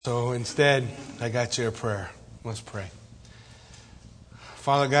So instead, I got you a prayer. Let's pray.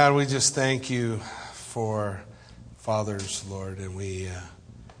 Father God, we just thank you for fathers, Lord, and we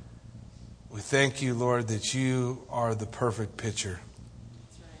thank you, Lord, that you are the perfect picture.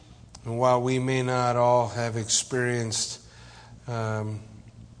 And while we may not all have experienced the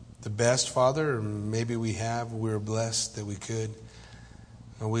best, Father, or maybe we have, we're blessed that we could,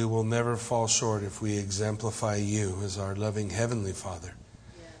 and we will never fall short if we exemplify you as our loving Heavenly Father.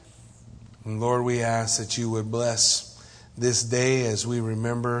 And Lord, we ask that you would bless this day as we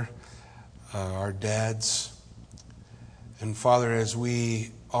remember our dads. And Father, as we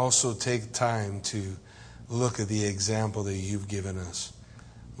also take time to look at the example that you've given us.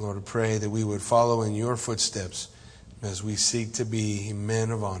 Lord, I pray that we would follow in your footsteps as we seek to be men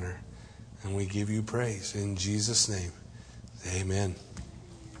of honor. And we give you praise. In Jesus' name, amen.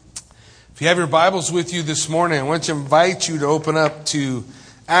 If you have your Bibles with you this morning, I want to invite you to open up to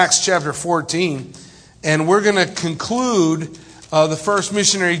Acts chapter 14, and we're going to conclude the first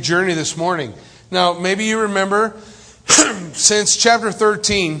missionary journey this morning. Now, maybe you remember, since chapter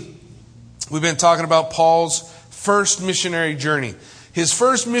 13, we've been talking about Paul's first missionary journey. His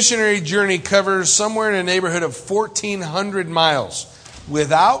first missionary journey covers somewhere in the neighborhood of 1,400 miles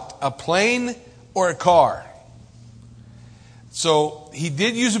without a plane or a car. So he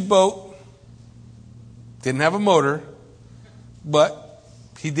did use a boat, didn't have a motor, but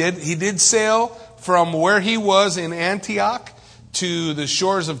He did sail from where he was in Antioch to the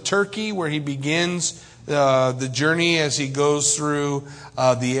shores of Turkey, where he begins the journey as he goes through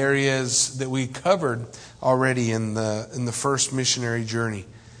the areas that we covered already in the first missionary journey.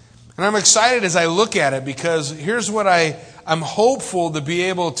 And I'm excited as I look at it, because here's what I'm hopeful to be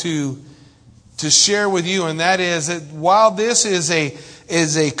able to share with you, and that is that while this is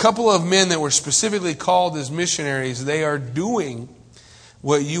a couple of men that were specifically called as missionaries, they are doing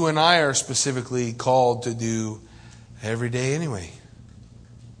what you and I are specifically called to do every day anyway.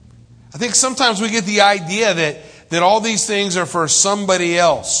 I think sometimes we get the idea that all these things are for somebody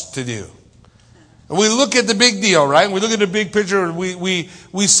else to do. And we look at the big deal, right? We look at the big picture.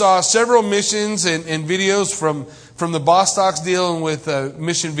 We saw several missions and videos from the Bostocks dealing with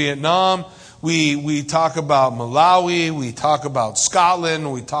Mission Vietnam. We talk about Malawi. We talk about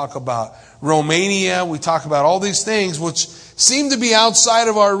Scotland. We talk about Romania. We talk about all these things which seem to be outside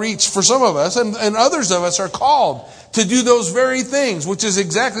of our reach for some of us, and others of us are called to do those very things, which is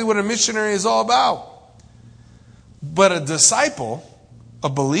exactly what a missionary is all about. But a disciple, a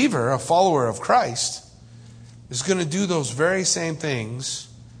believer, a follower of Christ, is going to do those very same things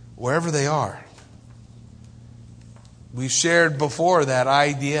wherever they are. We've shared before that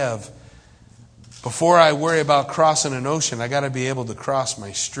idea of, before I worry about crossing an ocean, I got to be able to cross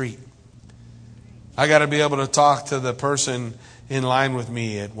my street. I got to be able to talk to the person in line with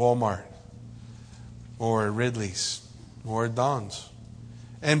me at Walmart or at Ridley's or at Don's,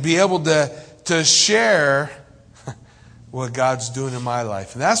 and be able to share what God's doing in my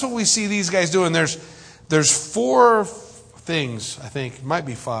life. And that's what we see these guys doing. There's 4 things, I think. It might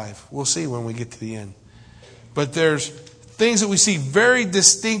be 5. We'll see when we get to the end. But there's things that we see very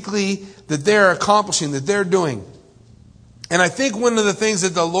distinctly that they're accomplishing, that they're doing. And I think one of the things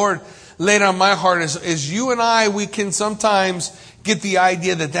that the Lord laid on my heart is you and I, we can sometimes get the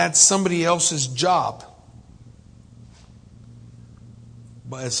idea that that's somebody else's job.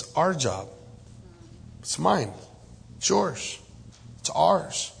 But it's our job. It's mine. It's yours. It's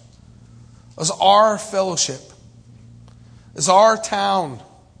ours. It's our fellowship. It's our town.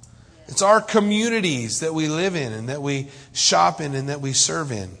 It's our communities that we live in and that we shop in and that we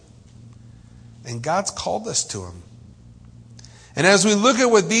serve in. And God's called us to them. And as we look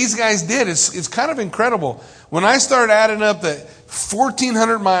at what these guys did, it's kind of incredible. When I started adding up the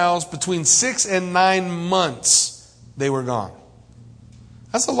 1,400 miles between 6 and 9 months, they were gone.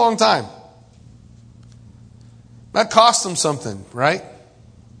 That's a long time. That cost them something, right?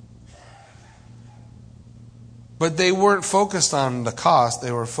 But they weren't focused on the cost.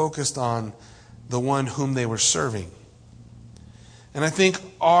 They were focused on the one whom they were serving. And I think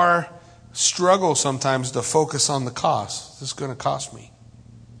our struggle sometimes to focus on the cost. What's this going to cost me?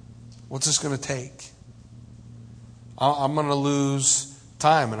 What's this going to take? I'm going to lose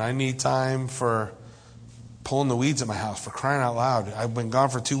time, and I need time for pulling the weeds at my house, for crying out loud. I've been gone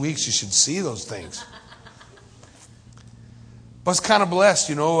for 2 weeks. You should see those things. But it's kind of blessed,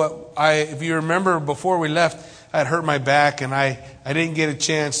 you know. If you remember, before we left, I had hurt my back, and I didn't get a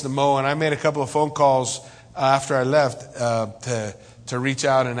chance to mow, and I made a couple of phone calls after I left to reach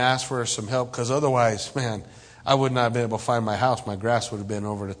out and ask for some help, because otherwise, man, I would not have been able to find my house. My grass would have been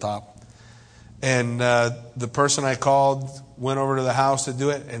over the top. And the person I called went over to the house to do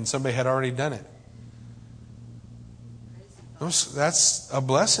it, and somebody had already done it. That's a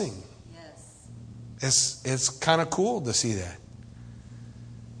blessing. It's kind of cool to see that.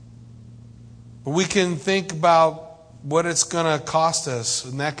 But we can think about what it's going to cost us,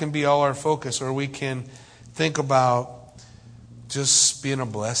 and that can be all our focus, or we can think about just being a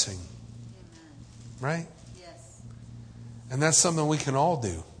blessing. Amen. Right? Yes. And that's something we can all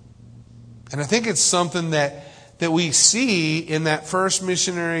do. And I think it's something that we see in that first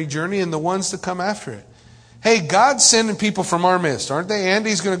missionary journey and the ones to come after it. Hey, God's sending people from our midst, aren't they?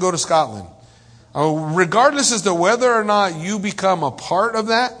 Andy's going to go to Scotland. Regardless as to whether or not you become a part of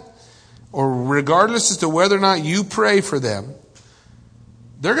that, or regardless as to whether or not you pray for them,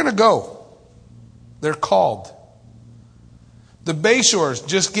 they're going to go. They're called. The Bayshores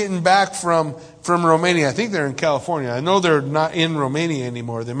just getting back from Romania. I think they're in California. I know they're not in Romania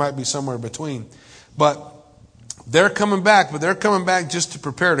anymore. They might be somewhere between. But they're coming back. But they're coming back just to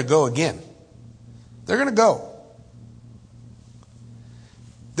prepare to go again. They're going to go.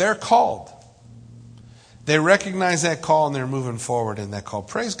 They're called. They recognize that call and they're moving forward in that call.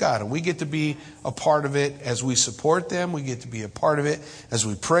 Praise God. And we get to be a part of it as we support them. We get to be a part of it as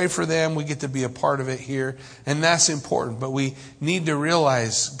we pray for them. We get to be a part of it here. And that's important. But we need to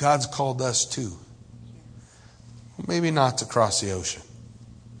realize God's called us too. Maybe not to cross the ocean.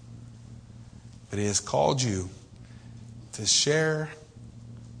 But He has called you to share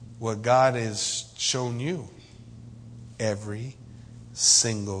what God has shown you every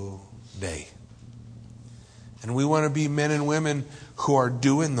single day. And we want to be men and women who are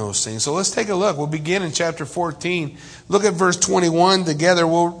doing those things. So let's take a look. We'll begin in chapter 14. Look at verse 21 together.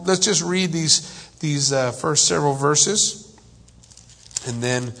 Let's just read these first several verses. And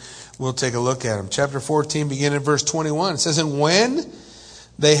then we'll take a look at them. Chapter 14, beginning at verse 21. It says, "And when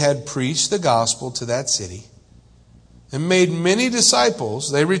they had preached the gospel to that city and made many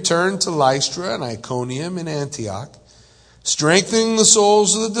disciples, they returned to Lystra and Iconium and Antioch, strengthening the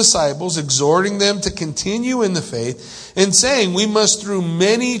souls of the disciples, exhorting them to continue in the faith, and saying, we must through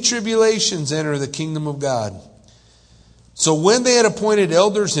many tribulations enter the kingdom of God. So when they had appointed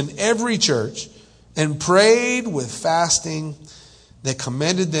elders in every church and prayed with fasting, they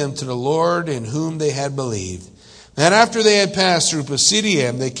commended them to the Lord in whom they had believed. And after they had passed through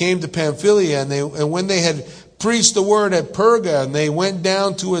Pisidium, they came to Pamphylia, and when they had preached the word at Perga, and they went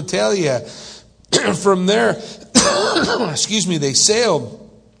down to Attalia. From there, they sailed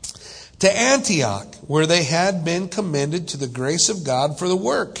to Antioch, where they had been commended to the grace of God for the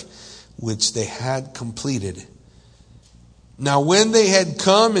work which they had completed. Now when they had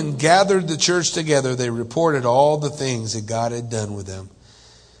come and gathered the church together, they reported all the things that God had done with them,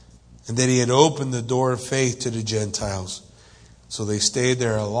 and that He had opened the door of faith to the Gentiles. So they stayed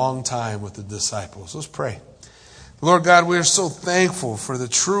there a long time with the disciples." Let's pray. Lord God, we are so thankful for the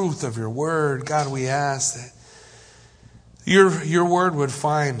truth of Your word. God, we ask that Your word would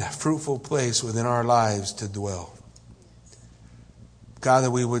find a fruitful place within our lives to dwell. God,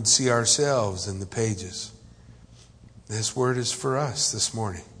 that we would see ourselves in the pages. This word is for us this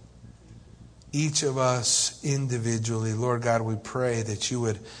morning. Each of us individually. Lord God, we pray that You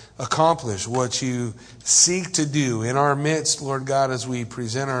would accomplish what You seek to do in our midst, Lord God, as we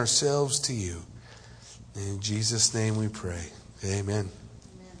present ourselves to You. In Jesus' name we pray. Amen.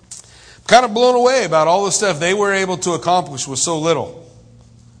 I'm kind of blown away about all the stuff they were able to accomplish with so little.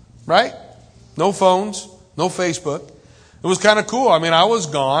 Right? No phones, no Facebook. It was kind of cool. I mean, I was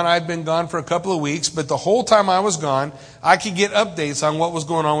gone. I'd been gone for a couple of weeks, but the whole time I was gone, I could get updates on what was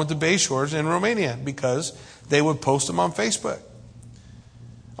going on with the Bayshores in Romania because they would post them on Facebook.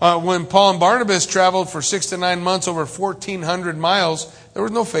 When Paul and Barnabas traveled for 6 to 9 months over 1,400 miles, there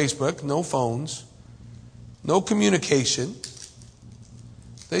was no Facebook, no phones, no communication.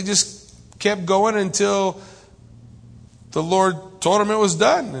 They just kept going until the Lord told them it was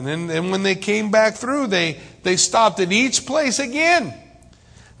done. And then when they came back through, they stopped at each place again.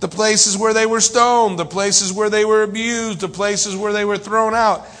 The places where they were stoned, the places where they were abused, the places where they were thrown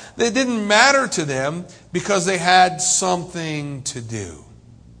out. They didn't matter to them because they had something to do.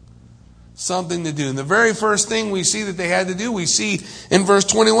 Something to do. And the very first thing we see that they had to do, we see in verse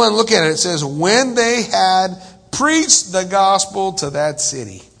 21. Look at it. It says, when they had preached the gospel to that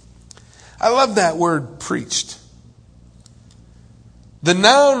city. I love that word, preached. The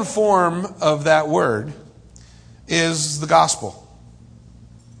noun form of that word is the gospel.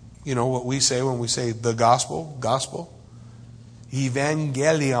 You know what we say when we say the gospel? Gospel.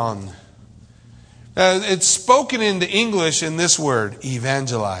 Evangelion. It's spoken into English in this word,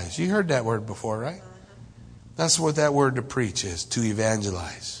 evangelize. You heard that word before, right? That's what that word to preach is, to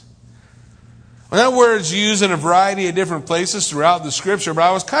evangelize. Well, that word's used in a variety of different places throughout the Scripture, but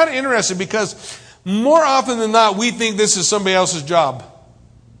I was kind of interested because more often than not, we think this is somebody else's job.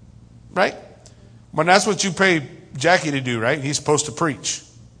 Right? But that's what you pay Jackie to do, right? He's supposed to preach.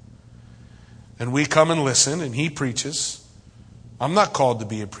 And we come and listen, and he preaches. I'm not called to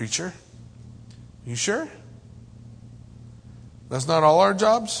be a preacher. You sure? That's not all our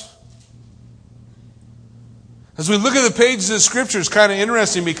jobs? As we look at the pages of Scripture, it's kind of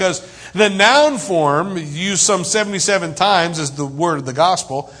interesting because the noun form, used some 77 times as the word of the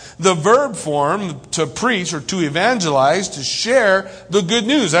gospel. The verb form, to preach or to evangelize, to share the good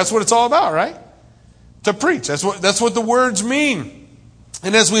news. That's what it's all about, right? To preach. That's what the words mean.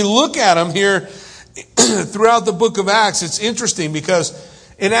 And as we look at them here throughout the book of Acts, it's interesting because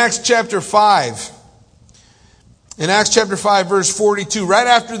in Acts chapter 5, verse 42, right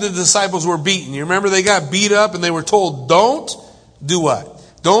after the disciples were beaten, you remember they got beat up and they were told, don't do what?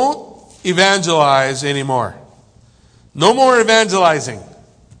 Don't evangelize anymore. No more evangelizing.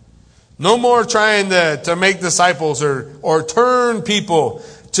 No more trying to make disciples or turn people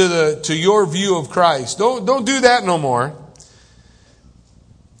to your view of Christ. Don't do that no more.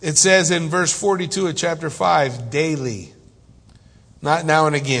 It says in verse 42 of chapter 5, daily, not now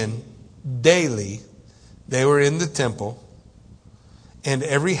and again, daily, they were in the temple and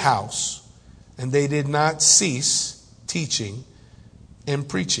every house, and they did not cease teaching and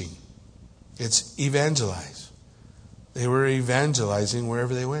preaching. It's evangelize. They were evangelizing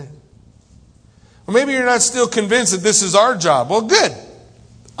wherever they went. Well, maybe you're not still convinced that this is our job. Well, good.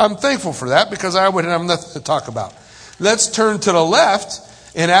 I'm thankful for that because I wouldn't have nothing to talk about. Let's turn to the left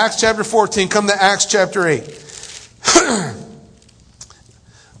in Acts chapter 14. Come to Acts chapter 8.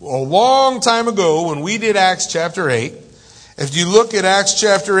 A long time ago when we did Acts chapter 8, if you look at Acts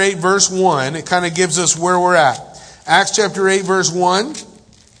chapter 8 verse 1, it kind of gives us where we're at. Acts chapter 8 verse 1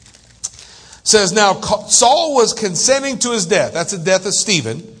 says, now Saul was consenting to his death. That's the death of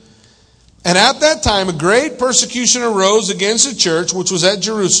Stephen. And at that time a great persecution arose against the church, which was at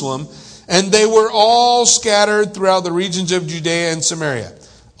Jerusalem, and they were all scattered throughout the regions of Judea and Samaria.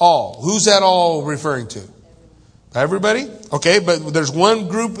 All. Who's that all referring to? Everybody? Okay, but there's one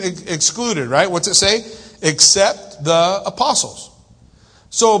group excluded, right? What's it say? Except the apostles.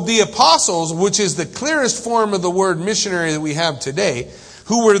 So the apostles, which is the clearest form of the word missionary that we have today,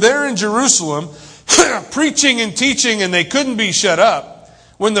 who were there in Jerusalem preaching and teaching, and they couldn't be shut up.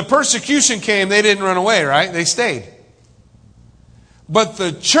 When the persecution came, they didn't run away, right? They stayed. But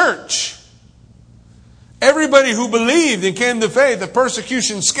the church, everybody who believed and came to faith, the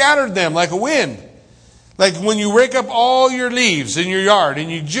persecution scattered them like a wind. Like when you rake up all your leaves in your yard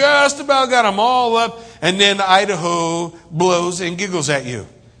and you just about got them all up, and then Idaho blows and giggles at you.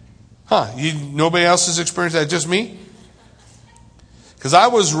 Nobody else has experienced that, just me? Because I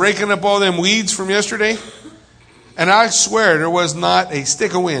was raking up all them weeds from yesterday, and I swear there was not a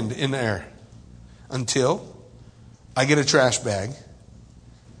stick of wind in the air until I get a trash bag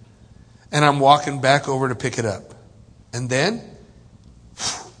and I'm walking back over to pick it up. And then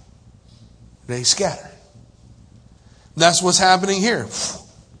they scatter. That's what's happening here.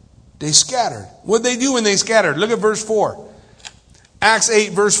 They scattered. What did they do when they scattered? Look at verse 4. Acts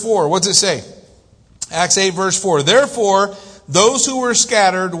 8 verse 4. What's it say? Acts 8 verse 4. Therefore, those who were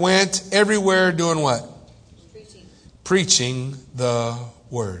scattered went everywhere doing what? Preaching the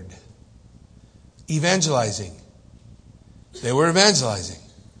word. Evangelizing. They were evangelizing.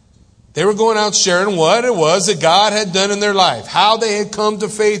 They were going out sharing what it was that God had done in their life. How they had come to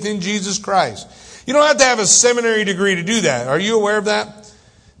faith in Jesus Christ. You don't have to have a seminary degree to do that. Are you aware of that?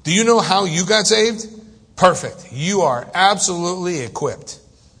 Do you know how you got saved? Perfect. You are absolutely equipped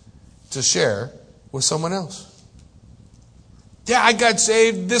to share with someone else. Yeah, I got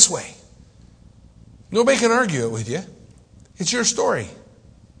saved this way. Nobody can argue it with you. It's your story.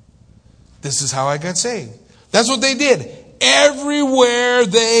 This is how I got saved. That's what they did. Everywhere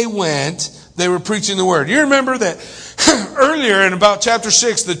they went, they were preaching the word. You remember that earlier in about chapter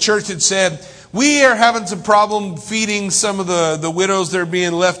 6, the church had said, we are having some problem feeding some of the widows that are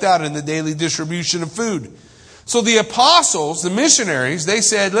being left out in the daily distribution of food. So the apostles, the missionaries, they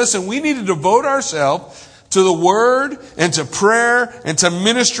said, listen, we need to devote ourselves to the word and to prayer and to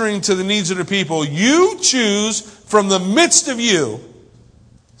ministering to the needs of the people. You choose from the midst of you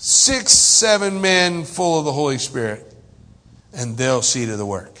 6, 7 men full of the Holy Spirit, and they'll see to the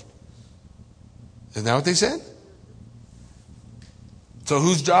work. Isn't that what they said? So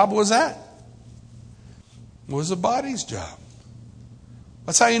whose job was that? It was the body's job.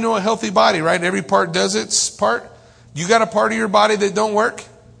 That's how you know a healthy body, right? Every part does its part. You got a part of your body that don't work?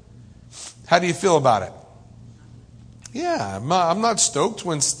 How do you feel about it? Yeah, I'm not stoked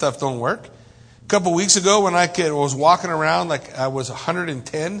when stuff don't work. couple weeks ago when I was walking around like I was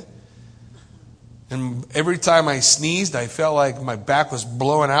 110, and every time I sneezed, I felt like my back was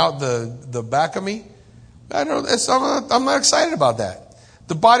blowing out the back of me. I'm not excited about that.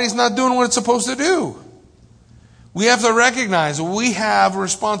 The body's not doing what it's supposed to do. We have to recognize we have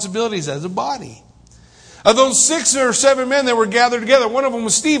responsibilities as a body. Of those 6 or 7 men that were gathered together, one of them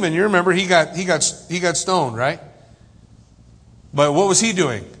was Stephen. You remember he got stoned, right? But what was he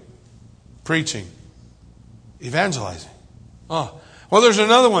doing? Preaching, evangelizing. Oh, well, there's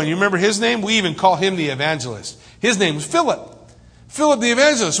another one. You remember his name? We even call him the evangelist. His name was Philip. Philip the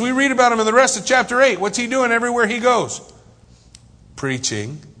evangelist. We read about him in the rest of chapter 8. What's he doing everywhere he goes?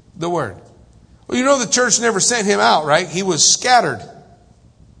 Preaching the word. Well, you know the church never sent him out, right? He was scattered.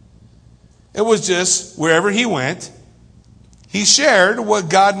 It was just wherever he went, he shared what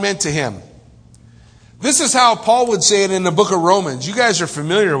God meant to him. This is how Paul would say it in the book of Romans. You guys are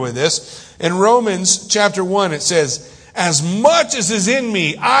familiar with this. In Romans chapter 1, it says, as much as is in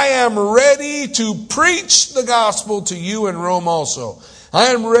me, I am ready to preach the gospel to you in Rome also. I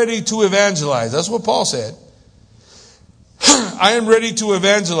am ready to evangelize. That's what Paul said. I am ready to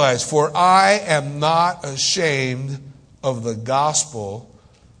evangelize, for I am not ashamed of the gospel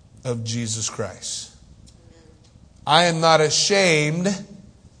of Jesus Christ. I am not ashamed.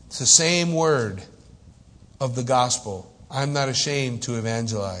 It's the same word of the gospel. I'm not ashamed to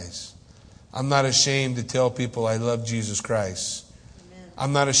evangelize. I'm not ashamed to tell people I love Jesus Christ. Amen.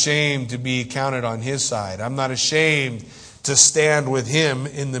 I'm not ashamed to be counted on His side. I'm not ashamed to stand with Him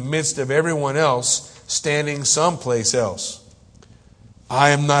in the midst of everyone else standing someplace else.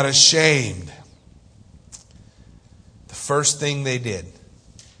 I am not ashamed. The first thing they did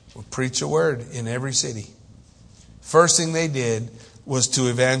was preach a word in every city. First thing they did was to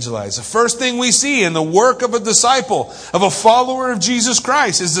evangelize. The first thing we see in the work of a disciple, of a follower of Jesus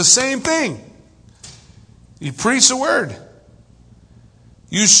Christ, is the same thing. You preach the word.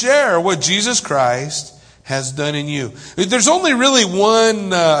 You share what Jesus Christ has done in you. There's only really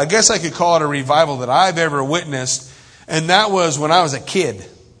one, I guess I could call it a revival that I've ever witnessed, and that was when I was a kid.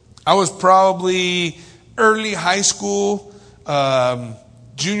 I was probably early high school,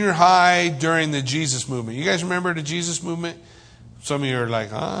 junior high during the Jesus movement. You guys remember the Jesus movement? Some of you are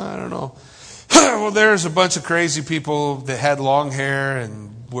like, I don't know. Well, there's a bunch of crazy people that had long hair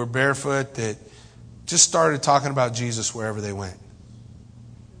and were barefoot that just started talking about Jesus wherever they went.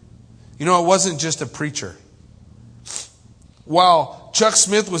 You know, it wasn't just a preacher. While Chuck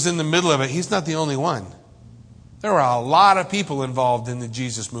Smith was in the middle of it, he's not the only one. There were a lot of people involved in the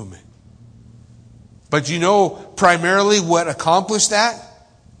Jesus movement. But you know primarily what accomplished that?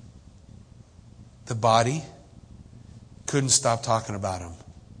 The body couldn't stop talking about him.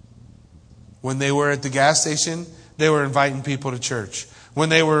 When they were at the gas station, they were inviting people to church. When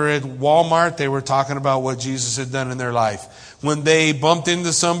they were at Walmart, they were talking about what Jesus had done in their life. When they bumped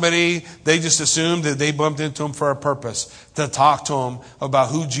into somebody, they just assumed that they bumped into him for a purpose, to talk to him about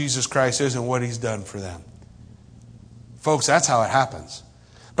who Jesus Christ is and what He's done for them. Folks, that's how it happens.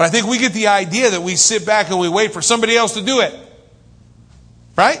 But I think we get the idea that we sit back and we wait for somebody else to do it.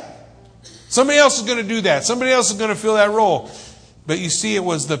 Right? Somebody else is going to do that. Somebody else is going to fill that role. But you see, it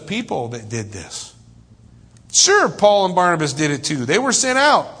was the people that did this. Sure, Paul and Barnabas did it too. They were sent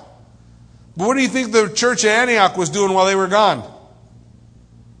out. But what do you think the church at Antioch was doing while they were gone?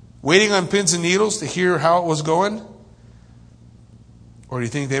 Waiting on pins and needles to hear how it was going? Or do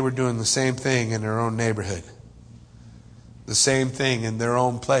you think they were doing the same thing in their own neighborhood? The same thing in their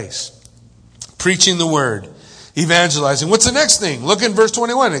own place? Preaching the word. Evangelizing. What's the next thing? Look in verse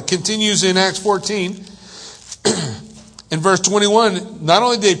 21. It continues in Acts 14. In verse 21, not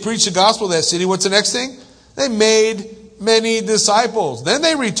only did they preach the gospel of that city, what's the next thing? They made many disciples. Then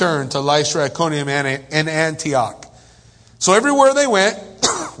they returned to Lystra, Iconium, and Antioch. So everywhere they went,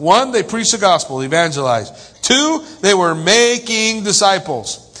 one, they preached the gospel, evangelized. Two, they were making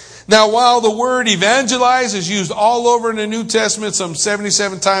disciples. Now, while the word evangelize is used all over in the New Testament, some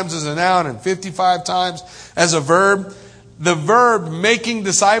 77 times as a noun and 55 times as a verb, the verb making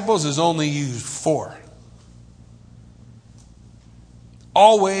disciples is only used 4.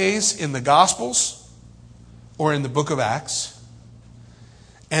 Always in the Gospels or in the book of Acts.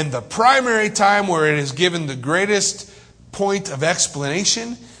 And the primary time where it is given the greatest point of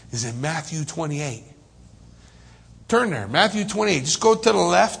explanation is in Matthew 28. Turn there, Matthew 28. Just go to the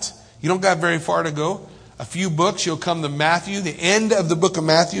left. You don't got very far to go. A few books, you'll come to Matthew, the end of the book of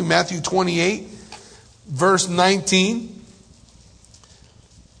Matthew, Matthew 28, verse 19.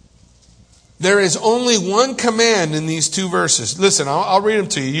 There is only one command in these 2 verses. Listen, I'll read them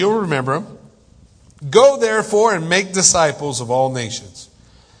to you. You'll remember them. Go therefore and make disciples of all nations,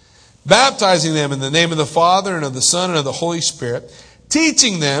 baptizing them in the name of the Father and of the Son and of the Holy Spirit,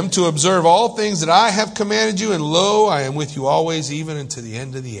 teaching them to observe all things that I have commanded you, and lo, I am with you always, even unto the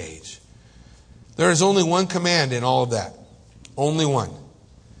end of the age. There is only one command in all of that. Only one.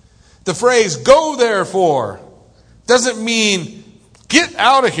 The phrase, go therefore, doesn't mean get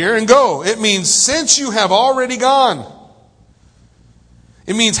out of here and go. It means since you have already gone.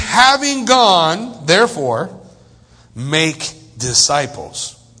 It means having gone, therefore, make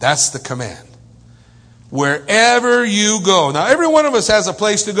disciples. That's the command. Wherever you go. Now, every one of us has a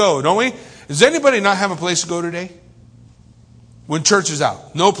place to go, don't we? Does anybody not have a place to go today? When church is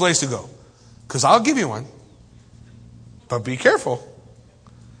out. No place to go. Because I'll give you one. But be careful.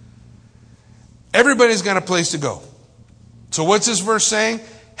 Everybody's got a place to go. So what's this verse saying?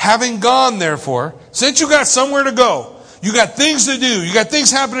 Having gone, therefore, since you got somewhere to go, you got things to do, you got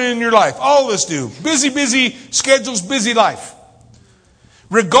things happening in your life. All of us do. Busy schedules, busy life.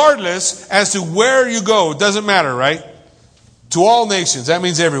 Regardless as to where you go, it doesn't matter, right? To all nations, that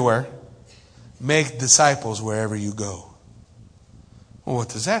means everywhere. Make disciples wherever you go. Well, what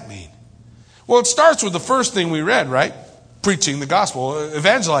does that mean? Well, it starts with the first thing we read, right? Preaching the gospel,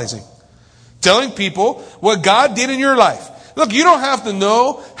 evangelizing. Telling people what God did in your life. Look, you don't have to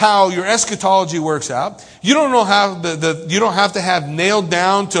know how your eschatology works out. You don't know how you don't have to have nailed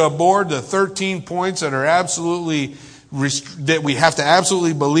down to a board the 13 points that are absolutely that we have to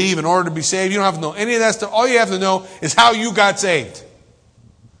absolutely believe in order to be saved. You don't have to know any of that stuff. All you have to know is how you got saved.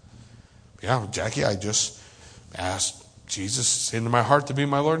 Yeah, Jackie, I just asked Jesus into my heart to be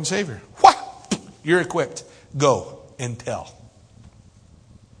my Lord and Savior. What? You're equipped. Go and tell.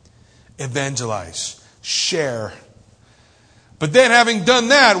 Evangelize. Share. But then having done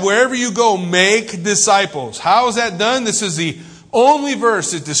that, wherever you go, make disciples. How is that done? This is the only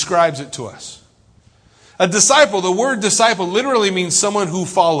verse that describes it to us. A disciple, the word disciple literally means someone who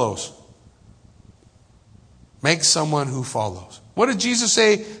follows. Make someone who follows. What did Jesus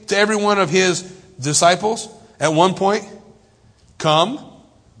say to every one of his disciples at one point? Come,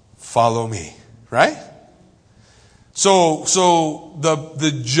 follow me. Right? So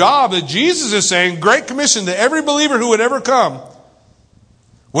the job that Jesus is saying, Great Commission to every believer who would ever come,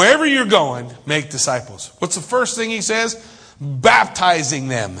 wherever you're going, make disciples. What's the first thing he says? Baptizing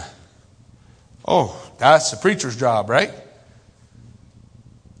them. Oh, that's the preacher's job, right?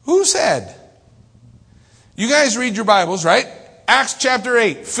 Who said? You guys read your Bibles, right? Acts chapter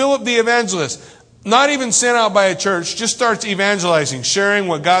 8, Philip the evangelist, not even sent out by a church, just starts evangelizing, sharing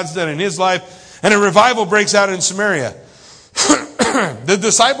what God's done in his life, and a revival breaks out in Samaria. The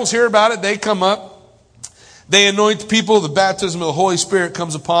disciples hear about it, they come up, they anoint people, the baptism of the Holy Spirit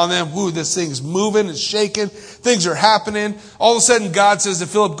comes upon them. Ooh, this thing's moving, it's shaking, things are happening. All of a sudden God says to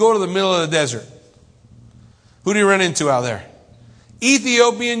Philip, go to the middle of the desert. Who do you run into out there?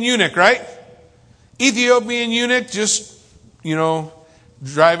 Ethiopian eunuch, right? Ethiopian eunuch just,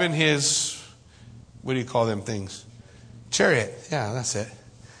 driving his, what do you call them things? Chariot. Yeah, that's it.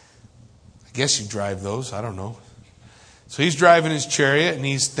 I guess you drive those. I don't know. So he's driving his chariot and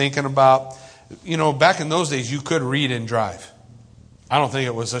he's thinking about, back in those days you could read and drive. I don't think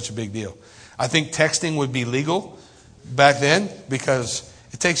it was such a big deal. I think texting would be legal back then because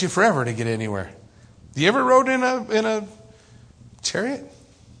it takes you forever to get anywhere. You ever rode in a chariot?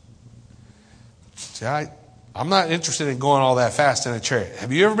 See, I'm not interested in going all that fast in a chariot.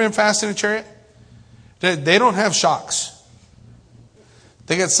 Have you ever been fast in a chariot? They don't have shocks.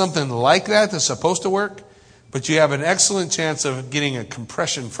 They got something like that that's supposed to work, but you have an excellent chance of getting a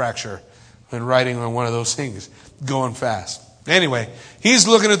compression fracture when riding on one of those things, going fast. Anyway, he's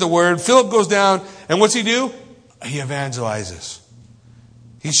looking at the word. Philip goes down, and what's he do? He evangelizes.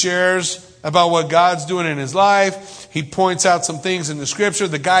 He shares about what God's doing in his life. He points out some things in the scripture.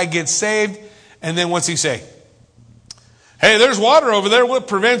 The guy gets saved. And then what's he say? Hey, there's water over there. What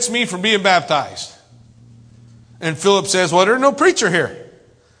prevents me from being baptized? And Philip says, well, there's no preacher here.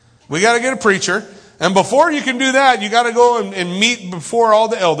 We got to get a preacher. And before you can do that, you got to go and meet before all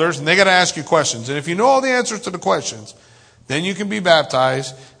the elders. And they got to ask you questions. And if you know all the answers to the questions, then you can be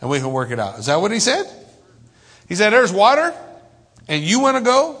baptized and we can work it out. Is that what he said? He said, there's water and you want to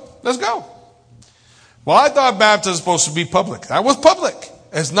go? Let's go. Well, I thought baptism was supposed to be public. That was public.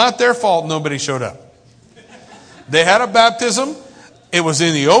 It's not their fault nobody showed up. They had a baptism. It was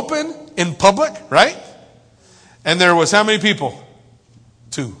in the open, in public, right? And there was how many people?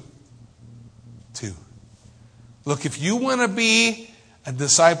 2. Look, if you want to be a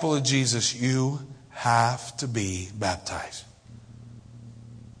disciple of Jesus, you have to be baptized.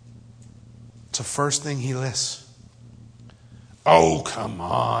 It's the first thing he lists. Oh, come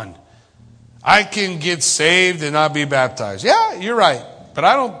on. I can get saved and not be baptized. Yeah, you're right. but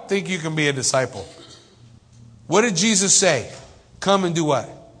I don't think you can be a disciple. What did Jesus say? Come and do what?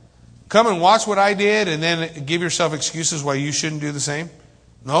 Come and watch what I did and then give yourself excuses why you shouldn't do the same?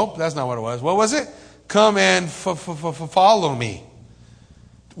 Nope, that's not what it was. What was it? Come and follow me.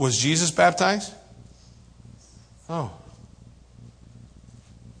 Was Jesus baptized? Oh.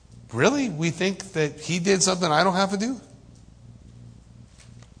 Really? We think that he did something I don't have to do?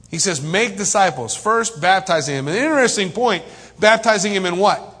 He says, make disciples. First, baptizing him. An interesting point, baptizing him in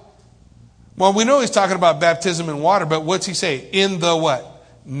what? Well, we know he's talking about baptism in water, but what's he say? In the what?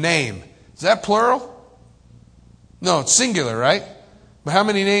 Name. Is that plural? No, it's singular, right? But how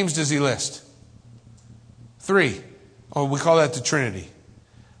many names does he list? 3. Oh, we call that the Trinity.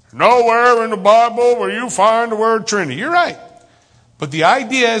 Nowhere in the Bible will you find the word Trinity. You're right. But the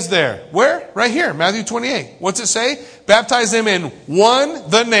idea is there. Where? Right here, Matthew 28. What's it say? Baptize them in one,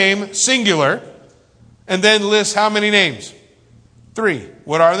 the name, singular, and then list how many names? 3.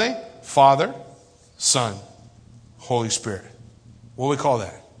 What are they? Father, Son, Holy Spirit. What do we call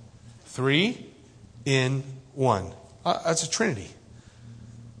that? 3 in 1. That's a Trinity.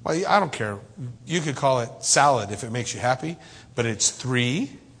 Well, I don't care. You could call it salad if it makes you happy, but it's 3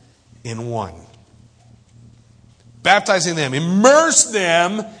 in 1. Baptizing them. Immerse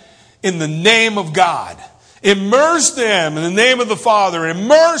them in the name of God. Immerse them in the name of the Father.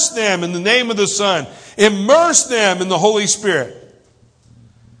 Immerse them in the name of the Son. Immerse them in the Holy Spirit.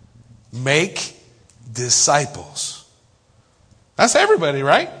 Make disciples. That's everybody,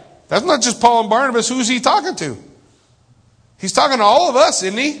 right? That's not just Paul and Barnabas. Who's he talking to? He's talking to all of us,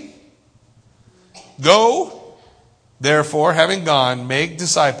 isn't he? Go, therefore, having gone, make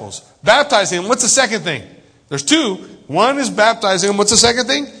disciples. Baptizing them. What's the second thing? There's 2. One is baptizing them. What's the second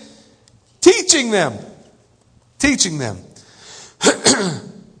thing? Teaching them. Teaching them.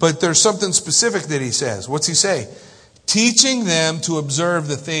 But there's something specific that he says. What's he say? Teaching them to observe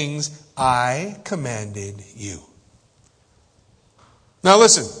the things I commanded you. Now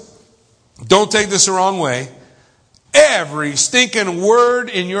listen, don't take this the wrong way. Every stinking word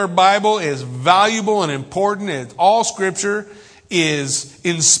in your Bible is valuable and important. And all Scripture is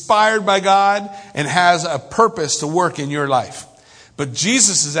inspired by God and has a purpose to work in your life. But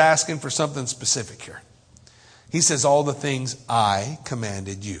Jesus is asking for something specific here. He says, all the things I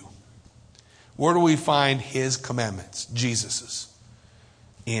commanded you. Where do we find his commandments? Jesus's.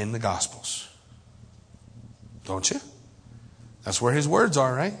 In the Gospels. Don't you? That's where his words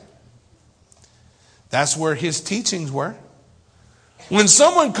are, right? That's where his teachings were. When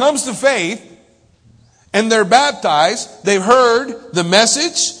someone comes to faith and they're baptized, they've heard the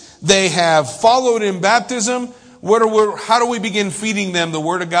message, they have followed in baptism. How do we begin feeding them the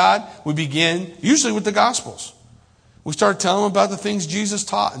Word of God? We begin usually with the Gospels. We start telling them about the things Jesus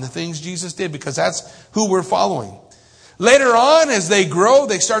taught and the things Jesus did because that's who we're following. Later on, as they grow,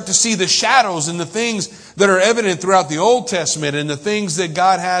 they start to see the shadows and the things that are evident throughout the Old Testament and the things that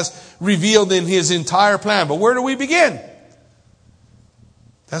God has revealed in his entire plan. But where do we begin?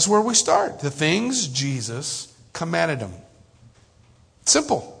 That's where we start. The things Jesus commanded them.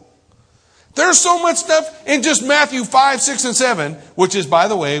 Simple. There's so much stuff in just Matthew 5, 6, and 7, which is, by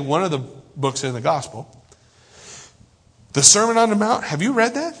the way, one of the books in the Gospel. The Sermon on the Mount, have you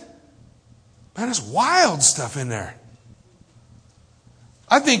read that? Man, there's wild stuff in there.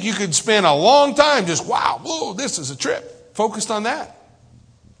 I think you could spend a long time just, wow, whoa, this is a trip. Focused on that.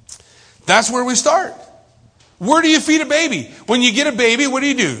 That's where we start. Where do you feed a baby? When you get a baby, what do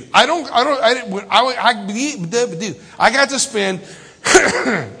you do? I got to spend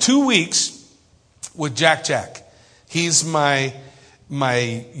 2 weeks with Jack. He's my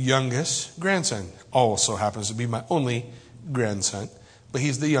youngest grandson. Also happens to be my only grandson, but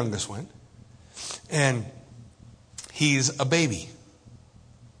he's the youngest one. And he's a baby.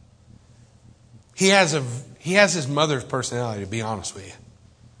 He has his mother's personality, to be honest with you.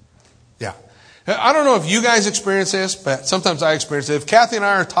 Yeah. I don't know if you guys experience this, but sometimes I experience it. If Kathy and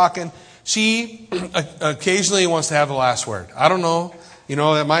I are talking, she occasionally wants to have the last word. I don't know. You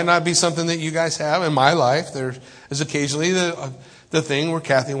know, that might not be something that you guys have in my life. There is occasionally the thing where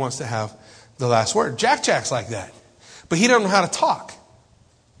Kathy wants to have the last word. Jack's like that. But he doesn't know how to talk.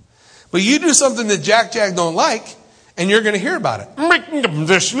 But you do something that Jack don't like, and you're going to hear about it. I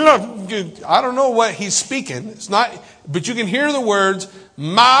don't know what he's speaking. It's not, but you can hear the words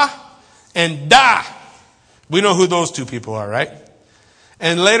ma and da. We know who those two people are, right?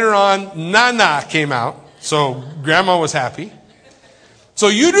 And later on, na came out. So grandma was happy. So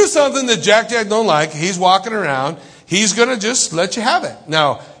you do something that Jack don't like. He's walking around. He's going to just let you have it.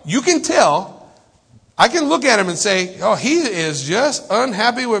 Now, you can tell. I can look at him and say, oh, he is just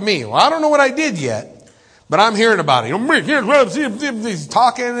unhappy with me. Well, I don't know what I did yet. But I'm hearing about it. He's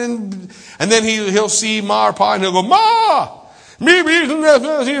talking, and then he'll see Ma or Pa, and he'll go, Ma! Ma!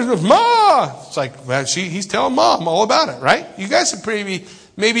 It's like, well, he's telling Mom all about it, right? You guys have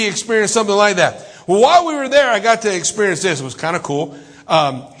maybe experienced something like that. Well, while we were there, I got to experience this. It was kind of cool.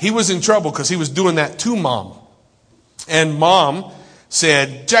 He was in trouble because he was doing that to Mom. And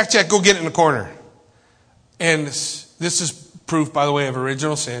said, Jack, go get it in the corner. And this is proof, by the way, of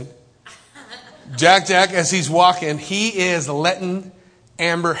original sin. Jack, as he's walking, he is letting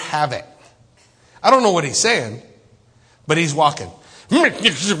Amber have it. I don't know what he's saying, but he's walking.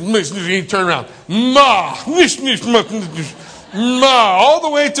 He turned around. Ma, all the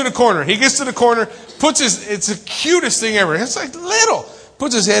way to the corner. He gets to the corner, it's the cutest thing ever. It's like little.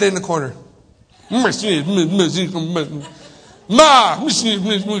 Puts his head in the corner. Ma. So you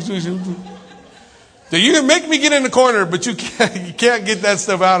can make me get in the corner, but you can't get that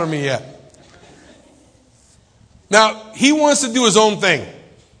stuff out of me yet. Now, he wants to do his own thing.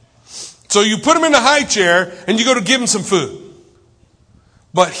 So you put him in a high chair and you go to give him some food.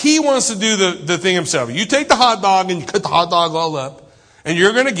 But he wants to do the thing himself. You take the hot dog and you cut the hot dog all up, and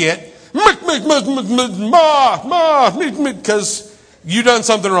you're going to get because you done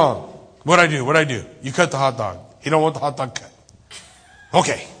something wrong. What'd I do? You cut the hot dog. He don't want the hot dog cut.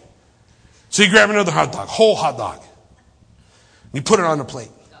 Okay. So you grab another hot dog, whole hot dog. And you put it on the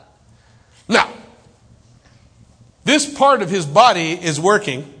plate. Now, this part of his body is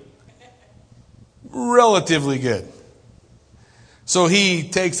working relatively good. So he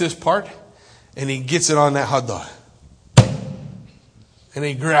takes this part and he gets it on that hot dog. And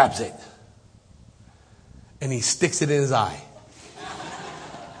he grabs it. And he sticks it in his eye.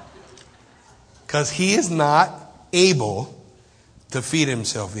 Because he is not able to feed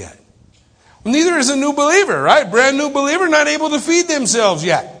himself yet. Neither is a new believer, right? Brand new believer, not able to feed themselves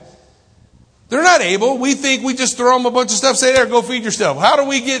yet. They're not able. We think we just throw them a bunch of stuff, say, there, go feed yourself. How do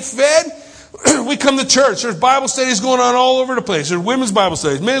we get fed? We come to church. There's Bible studies going on all over the place. There's women's Bible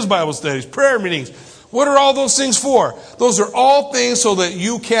studies, men's Bible studies, prayer meetings. What are all those things for? Those are all things so that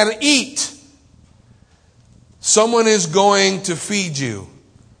you can eat. Someone is going to feed you.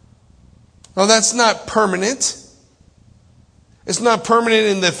 Now, that's not permanent. It's not permanent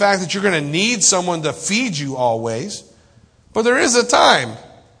in the fact that you're going to need someone to feed you always. But there is a time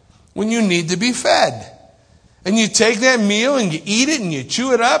when you need to be fed. And you take that meal and you eat it and you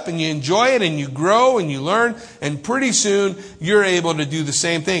chew it up and you enjoy it and you grow and you learn. And pretty soon you're able to do the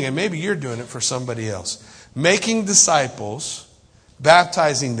same thing. And maybe you're doing it for somebody else. Making disciples,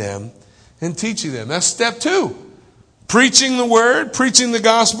 baptizing them, and teaching them. That's step 2. Preaching the word, preaching the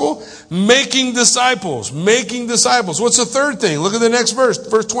gospel, making disciples, making disciples. What's the third thing? Look at the next verse,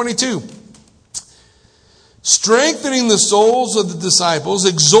 verse 22. Strengthening the souls of the disciples,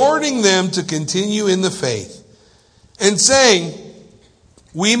 exhorting them to continue in the faith, and saying,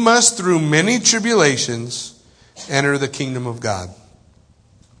 we must through many tribulations enter the kingdom of God.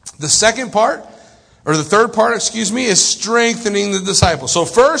 The third part, is strengthening the disciples. So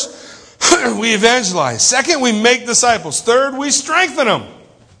first, we evangelize. Second, we make disciples. Third, we strengthen them.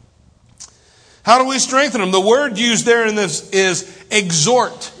 How do we strengthen them? The word used there in this is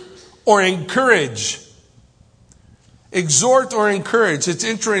exhort or encourage. Exhort or encourage. It's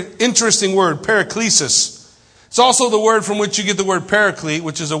an interesting word, paraklesis. It's also the word from which you get the word paraclete,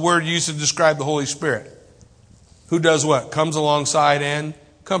 which is a word used to describe the Holy Spirit. Who does what? Comes alongside and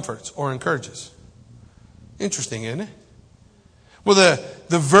comforts or encourages. Interesting, isn't it? Well,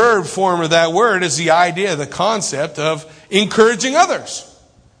 the verb form of that word is the idea, the concept of encouraging others,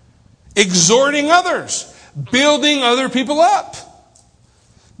 exhorting others, building other people up.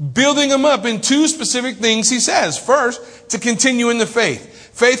 Building them up in 2 specific things he says. First, to continue in the faith.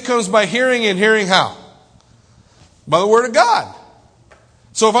 Faith comes by hearing, and hearing how? By the Word of God.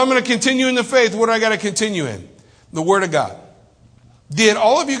 So if I'm going to continue in the faith, what do I got to continue in? The Word of God. Did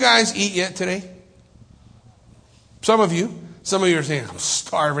all of you guys eat yet today? Some of you are saying, I'm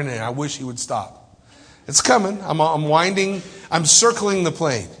starving and I wish he would stop. It's coming. I'm circling the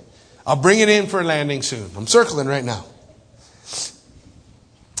plane. I'll bring it in for landing soon. I'm circling right now.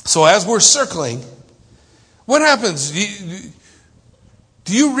 So as we're circling, what happens?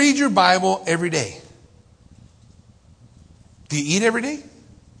 Do you read your Bible every day? Do you eat every day?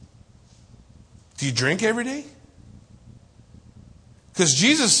 Do you drink every day? Because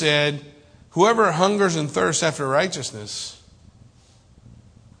Jesus said, whoever hungers and thirsts after righteousness,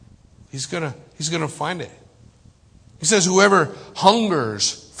 he's gonna find it. He says, whoever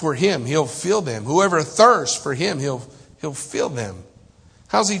hungers for him, he'll fill them. Whoever thirsts for him, he'll fill them.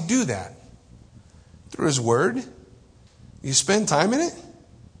 How does he do that? Through his word. You spend time in it.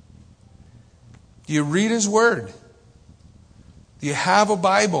 Do you read His Word? Do you have a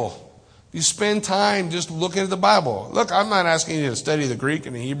Bible? Do you spend time just looking at the Bible? Look, I'm not asking you to study the Greek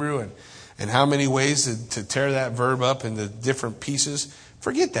and the Hebrew and how many ways to tear that verb up into different pieces.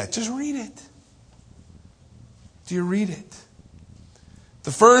 Forget that. Just read it. Do you read it?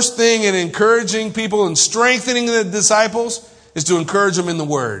 The first thing in encouraging people and strengthening the disciples is to encourage them in the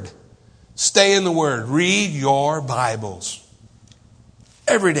Word. Stay in the Word. Read your Bibles.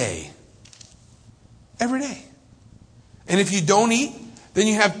 Every day. Every day. And if you don't eat, then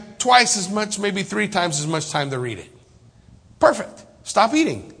you have twice as much, maybe 3 times as much time to read it. Perfect. Stop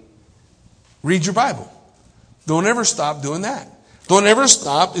eating. Read your Bible. Don't ever stop doing that. Don't ever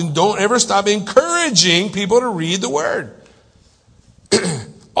stop encouraging people to read the Word.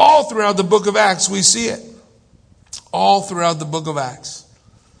 All throughout the book of Acts, we see it. All throughout the book of Acts.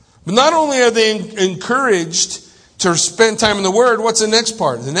 But not only are they encouraged to spend time in the Word, what's the next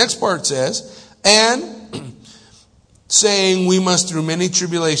part? The next part says, and saying we must through many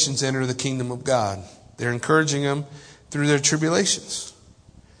tribulations enter the kingdom of God. They're encouraging them through their tribulations.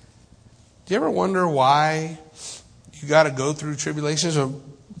 Do you ever wonder why you got to go through tribulations?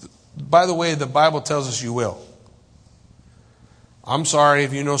 By the way, the Bible tells us you will. I'm sorry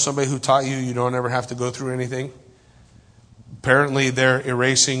if you know somebody who taught you don't ever have to go through anything. Apparently they're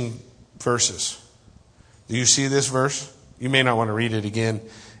erasing verses. Do you see this verse? You may not want to read it again.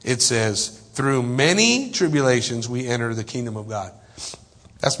 It says, through many tribulations we enter the kingdom of God.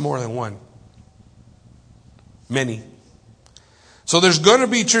 That's more than one. Many. So there's going to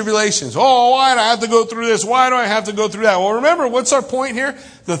be tribulations. Oh, why do I have to go through this? Why do I have to go through that? Well, remember, what's our point here?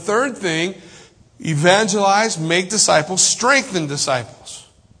 The third thing, evangelize, make disciples, strengthen disciples.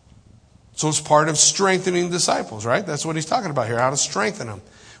 So it's part of strengthening disciples, right? That's what he's talking about here, how to strengthen them.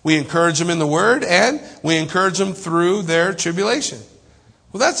 We encourage them in the Word, and we encourage them through their tribulation.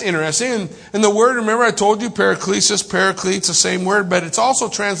 Well, that's interesting. And the word, remember I told you, paraklesis, paraclete's the same word, but it's also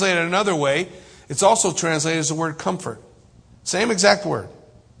translated another way. It's also translated as the word comfort. Same exact word.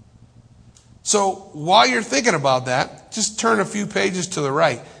 So while you're thinking about that, just turn a few pages to the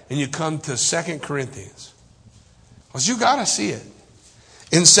right and you come to 2 Corinthians. Because you got to see it.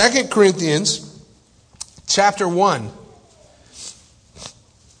 In 2 Corinthians chapter 1,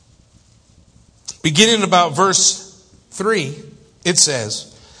 beginning about verse 3, it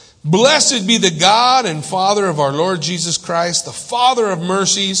says, blessed be the God and Father of our Lord Jesus Christ, the Father of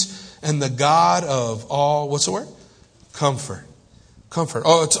mercies and the God of all, what's the word? Comfort. Comfort.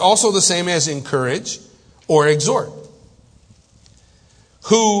 Oh, it's also the same as encourage or exhort.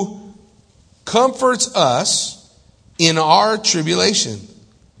 Who comforts us in our tribulation.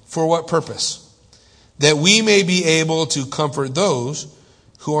 For what purpose? That we may be able to comfort those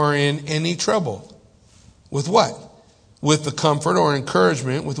who are in any trouble. With what? With the comfort or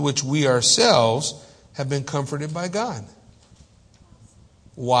encouragement with which we ourselves have been comforted by God.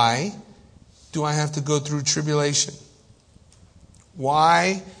 Why do I have to go through tribulation?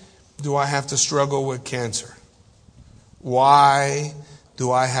 Why do I have to struggle with cancer? Why do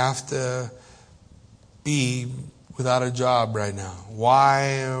I have to be without a job right now?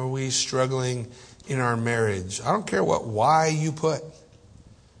 Why are we struggling in our marriage? I don't care what why you put.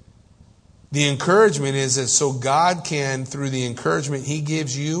 The encouragement is that so God can, through the encouragement He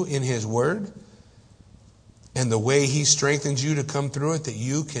gives you in His Word and the way He strengthens you to come through it, that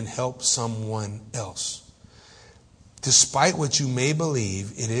you can help someone else. Despite what you may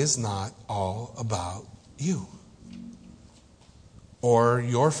believe, it is not all about you or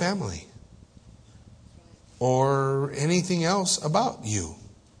your family or anything else about you.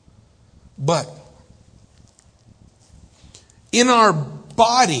 But in our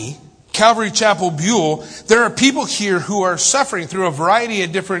body, Calvary Chapel Buell, there are people here who are suffering through a variety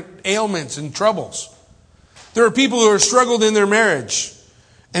of different ailments and troubles. There are people who are struggled in their marriage,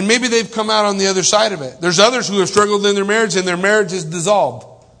 and maybe they've come out on the other side of it. There's others who have struggled in their marriage and their marriage is dissolved.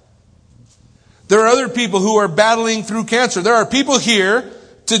 There are other people who are battling through cancer. There are people here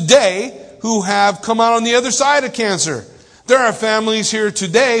today who have come out on the other side of cancer. There are families here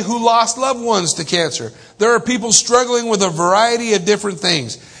today who lost loved ones to cancer. There are people struggling with a variety of different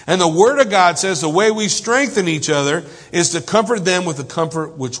things. And the Word of God says the way we strengthen each other is to comfort them with the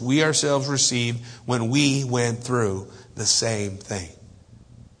comfort which we ourselves received when we went through the same thing.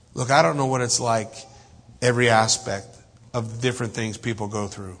 Look, I don't know what it's like every aspect of the different things people go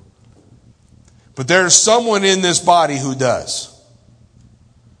through. But there's someone in this body who does.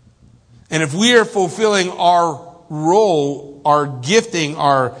 And if we are fulfilling our role, our gifting,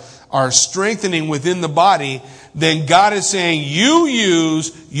 our strengthening within the body, then God is saying you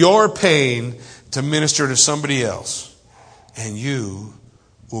use your pain to minister to somebody else and you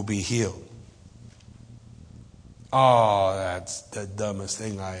will be healed. Oh, that's the dumbest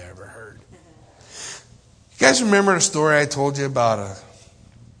thing I ever heard. You guys remember the story I told you about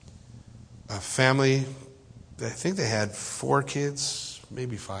a family? I think they had 4 kids,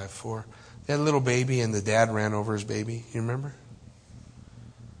 maybe 4. They had a little baby, and the dad ran over his baby. You remember?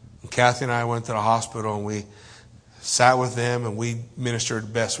 And Kathy and I went to the hospital, and we sat with them, and we ministered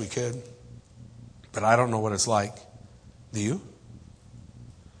the best we could. But I don't know what it's like. Do you?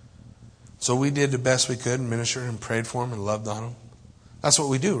 So we did the best we could and ministered and prayed for them and loved on them. That's what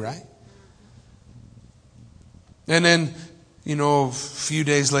we do, right? And then, a few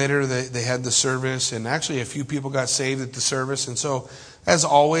days later, they had the service, and actually a few people got saved at the service. And so, as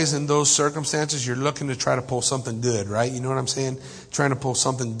always in those circumstances, you're looking to try to pull something good, right? You know what I'm saying? Trying to pull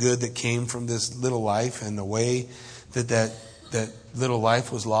something good that came from this little life and the way that little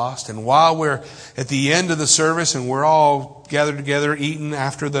life was lost. And while we're at the end of the service and we're all gathered together eating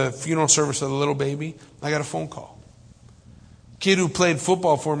after the funeral service of the little baby, I got a phone call. Kid who played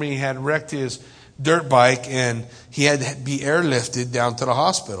football for me had wrecked his dirt bike and he had to be airlifted down to the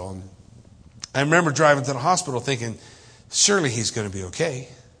hospital. And I remember driving to the hospital thinking, surely he's going to be okay.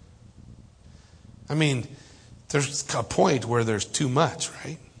 I mean, there's a point where there's too much,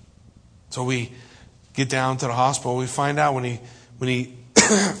 right? So we get down to the hospital. We find out when he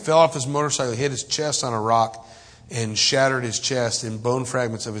fell off his motorcycle, he hit his chest on a rock and shattered his chest, and bone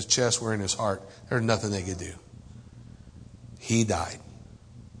fragments of his chest were in his heart. There's nothing they could do. He died.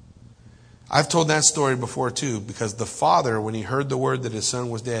 I've told that story before too, because the father, when he heard the word that his son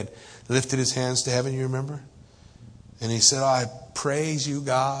was dead, lifted his hands to heaven, you remember? And he said, I praise you,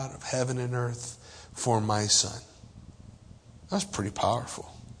 God of heaven and earth, for my son. That's pretty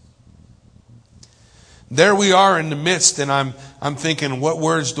powerful. There we are in the midst, and I'm thinking, what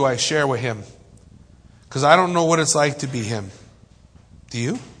words do I share with him? Because I don't know what it's like to be him. Do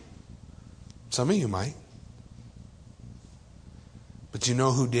you? Some of you might. But you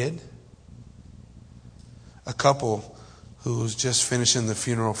know who did? A couple who was just finishing the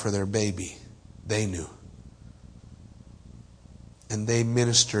funeral for their baby. They knew. And they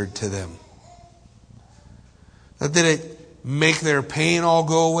ministered to them. Now, did it make their pain all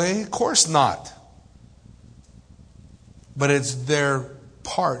go away? Of course not. But it's their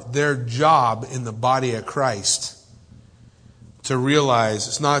part, their job in the body of Christ to realize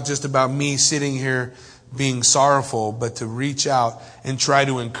it's not just about me sitting here being sorrowful, but to reach out and try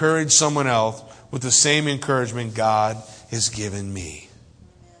to encourage someone else with the same encouragement God has given me.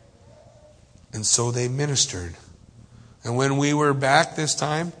 And so they ministered. And when we were back this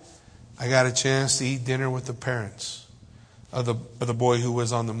time, I got a chance to eat dinner with the parents of the boy who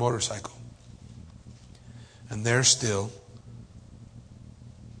was on the motorcycle. And they're still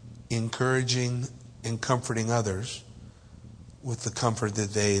encouraging and comforting others with the comfort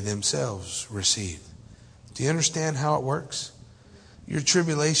that they themselves received. Do you understand how it works? Your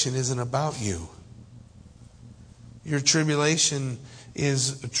tribulation isn't about you. Your tribulation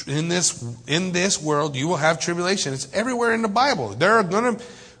is in this world. You will have tribulation. It's everywhere in the Bible.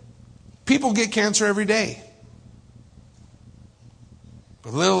 People get cancer every day. A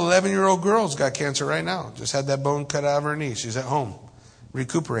little 11-year-old girl's got cancer right now. Just had that bone cut out of her knee. She's at home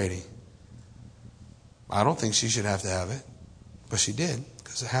recuperating. I don't think she should have to have it, but she did,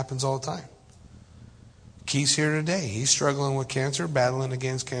 because it happens all the time. Keith's here today. He's struggling with cancer, battling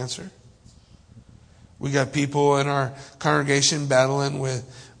against cancer. We got people in our congregation battling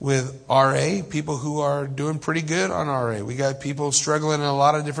with RA, people who are doing pretty good on RA. We got people struggling in a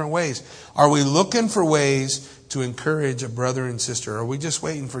lot of different ways. Are we looking for ways to encourage a brother and sister? Or are we just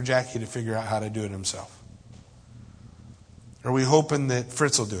waiting for Jackie to figure out how to do it himself? Are we hoping that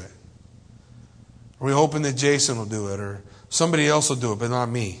Fritz will do it? Are we hoping that Jason will do it? Or somebody else will do it, but not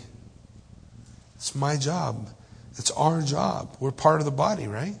me? It's my job. It's our job. We're part of the body,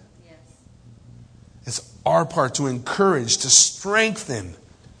 right? Yes. It's our part to encourage, to strengthen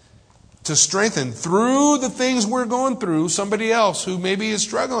through the things we're going through somebody else who maybe is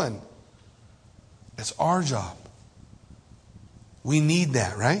struggling. It's our job. We need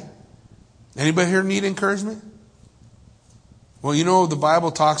that, right? Anybody here need encouragement? Well, the Bible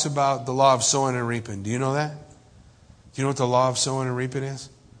talks about the law of sowing and reaping. Do you know that? Do you know what the law of sowing and reaping is?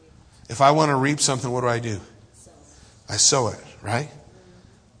 If I want to reap something, what do? I sow it, right?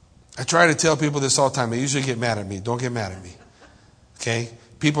 I try to tell people this all the time. They usually get mad at me. Don't get mad at me. Okay?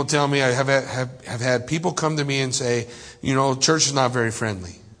 People tell me, I have had people come to me and say, church is not very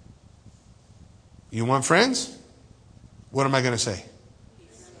friendly. You want friends? What am I going to say?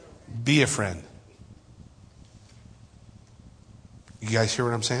 Be a friend. You guys hear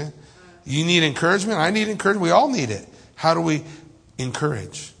what I'm saying? You need encouragement. I need encouragement. We all need it. How do we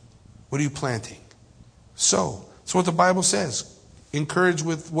encourage? What are you planting? Sow. That's what the Bible says. Encourage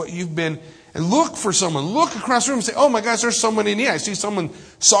with what you've been. And look for someone. Look across the room and say, oh my gosh, there's someone in here. I see someone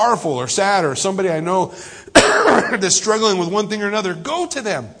sorrowful or sad or somebody I know that's struggling with one thing or another. Go to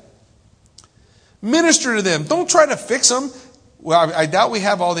them. Minister to them. Don't try to fix them. Well, I doubt we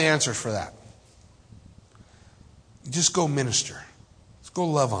have all the answers for that. Just go minister. Just go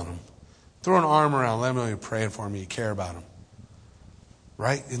love on them. Throw an arm around. Let them know you're praying for them. You care about them.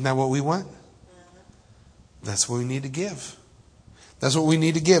 Right? Isn't that what we want? That's what we need to give. That's what we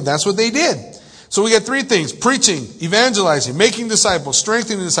need to give. That's what they did. So we got three things. Preaching, evangelizing, making disciples,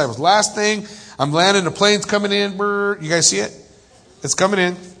 strengthening the disciples. Last thing, I'm landing. The plane's coming in. You guys see it? It's coming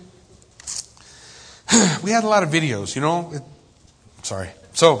in. We had a lot of videos, you know. Sorry.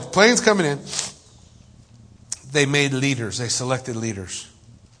 So, plane's coming in. They made leaders. They selected leaders.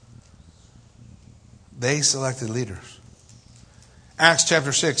 They selected leaders. Acts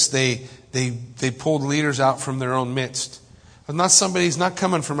chapter 6, they pulled leaders out from their own midst. But he's not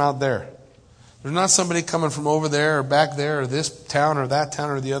coming from out there. There's not somebody coming from over there or back there or this town or that town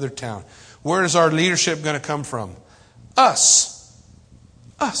or the other town. Where is our leadership going to come from? Us.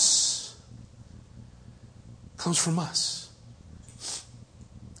 Us. Comes from us.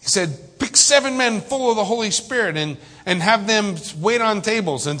 He said, pick 7 men full of the Holy Spirit and have them wait on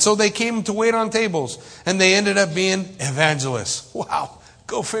tables. And so they came to wait on tables. And they ended up being evangelists. Wow.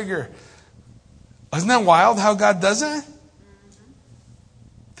 Go figure. Isn't that wild how God does that?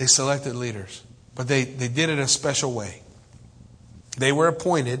 They selected leaders. But they did it a special way. They were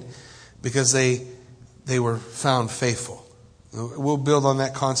appointed because they were found faithful. We'll build on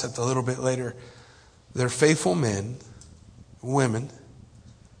that concept a little bit later. They're faithful men, women,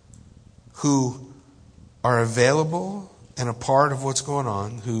 who are available and a part of what's going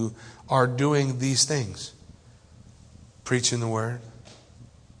on, who are doing these things. Preaching the word,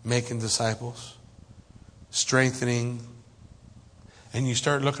 making disciples, strengthening. And you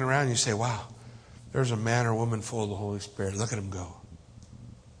start looking around and you say, wow, there's a man or woman full of the Holy Spirit. Look at him go.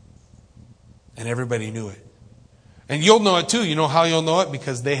 And everybody knew it. And you'll know it too. You know how you'll know it?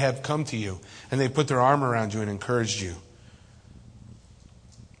 Because they have come to you and they put their arm around you and encouraged you.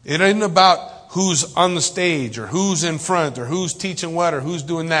 It isn't about who's on the stage or who's in front or who's teaching what or who's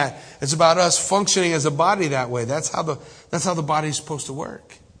doing that. It's about us functioning as a body that way. That's how the body's supposed to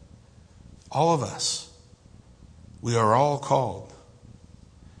work. All of us. We are all called.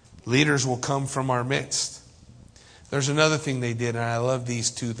 Leaders will come from our midst. There's another thing they did, and I love these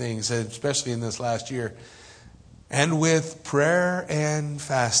two things, especially in this last year. And with prayer and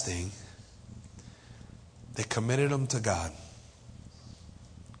fasting, they committed them to God.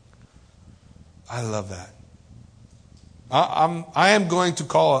 I love that. I am going to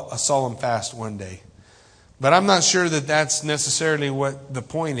call a solemn fast one day. But I'm not sure that that's necessarily what the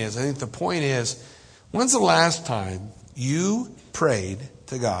point is. I think the point is, when's the last time you prayed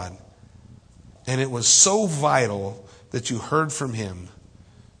to God and it was so vital that you heard from Him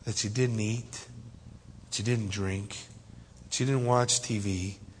that you didn't eat, that you didn't drink, that you didn't watch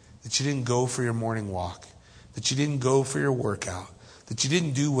TV, that you didn't go for your morning walk, that you didn't go for your workout, that you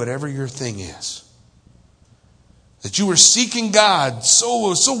didn't do whatever your thing is. That you were seeking God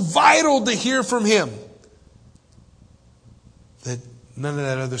so vital to hear from Him that none of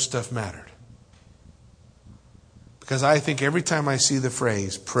that other stuff mattered. Because I think every time I see the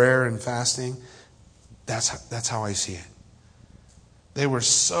phrase prayer and fasting, that's how I see it. They were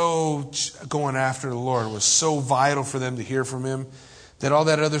so going after the Lord. It was so vital for them to hear from Him that all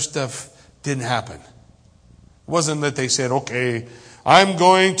that other stuff didn't happen. It wasn't that they said, okay, I'm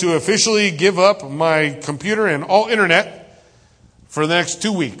going to officially give up my computer and all internet for the next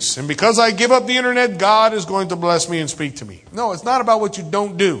 2 weeks. And because I give up the internet, God is going to bless me and speak to me. No, it's not about what you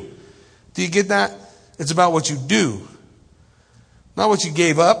don't do. Do you get that? It's about what you do. Not what you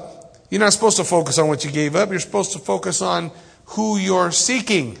gave up. You're not supposed to focus on what you gave up. You're supposed to focus on who you're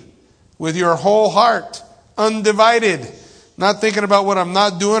seeking with your whole heart, undivided. Not thinking about what I'm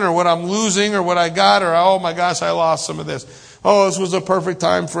not doing or what I'm losing or what I got or, oh my gosh, I lost some of this. Oh, this was a perfect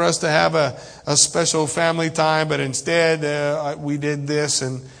time for us to have a special family time, but instead we did this.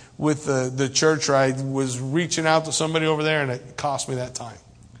 And with the church, I was reaching out to somebody over there and it cost me that time.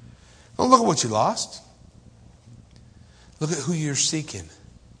 Don't look at what you lost. Look at who you're seeking.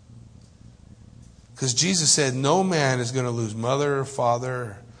 Because Jesus said no man is going to lose mother or father,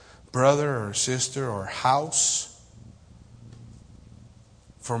 or brother or sister or house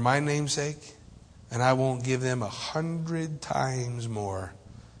for my name's sake. And I won't give them 100 times more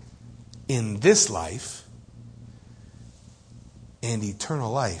in this life and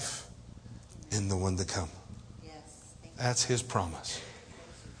eternal life in the one to come. That's His promise.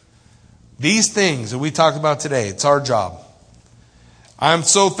 These things that we talked about today, it's our job. I'm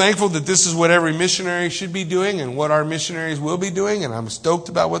so thankful that this is what every missionary should be doing and what our missionaries will be doing, and I'm stoked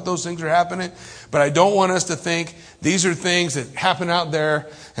about what those things are happening. But I don't want us to think these are things that happen out there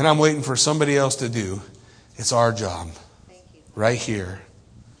and I'm waiting for somebody else to do. It's our job right here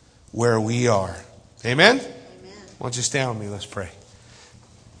where we are. Amen? Amen. Why don't you stand with me? Let's pray.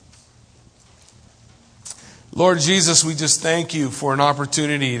 Lord Jesus, we just thank you for an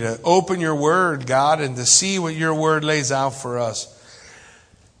opportunity to open your word, God, and to see what your word lays out for us.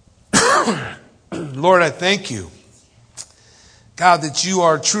 Lord, I thank you, God, that you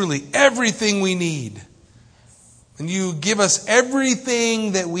are truly everything we need. And you give us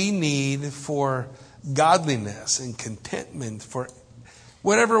everything that we need for godliness and contentment, for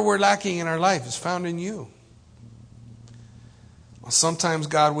whatever we're lacking in our life is found in you. Well, sometimes,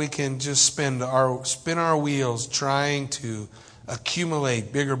 God, we can just spin our wheels trying to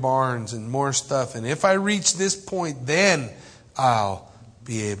accumulate bigger barns and more stuff. And if I reach this point, then I'll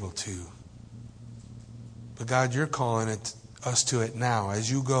be able to. But God, you're calling us to it now as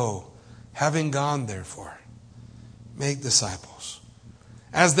you go. Having gone, therefore, make disciples.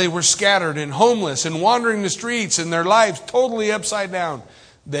 As they were scattered and homeless and wandering the streets and their lives totally upside down,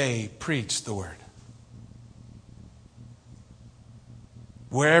 they preached the word.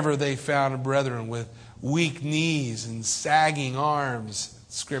 Wherever they found a brethren with weak knees and sagging arms,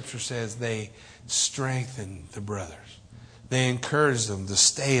 Scripture says they strengthened the brothers. They encouraged them to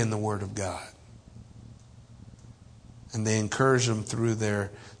stay in the Word of God. And they encouraged them through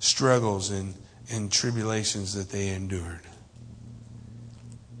their struggles and tribulations that they endured.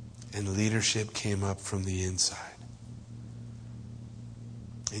 And leadership came up from the inside.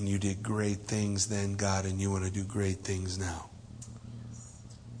 And you did great things then, God, and you want to do great things now.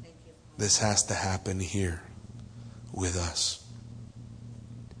 This has to happen here with us.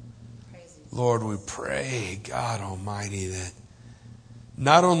 Lord, we pray, God Almighty, that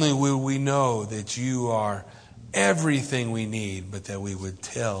not only will we know that you are everything we need, but that we would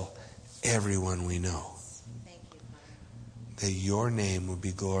tell everyone we know. That your name would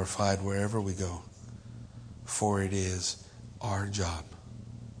be glorified wherever we go. For it is our job.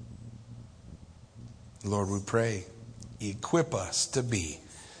 Lord, we pray, equip us to be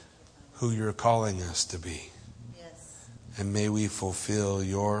who you're calling us to be. Yes. And may we fulfill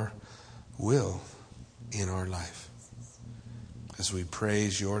your will in our life. As we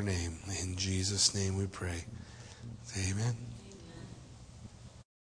praise your name, in Jesus' name we pray. Amen.